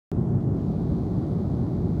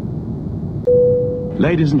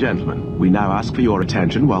Ladies and gentlemen, we now ask for your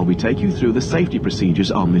attention while we take you through the safety procedures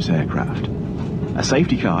on this aircraft. A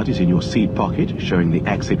safety card is in your seat pocket showing the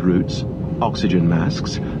exit routes, oxygen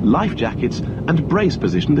masks, life jackets and brace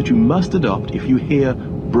position that you must adopt if you hear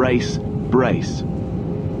brace, brace.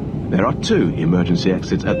 There are 2 emergency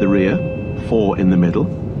exits at the rear, 4 in the middle,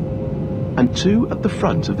 and 2 at the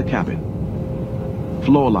front of the cabin.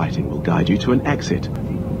 Floor lighting will guide you to an exit.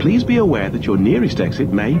 Please be aware that your nearest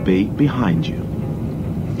exit may be behind you.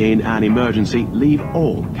 In an emergency, leave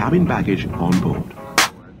all cabin baggage on board.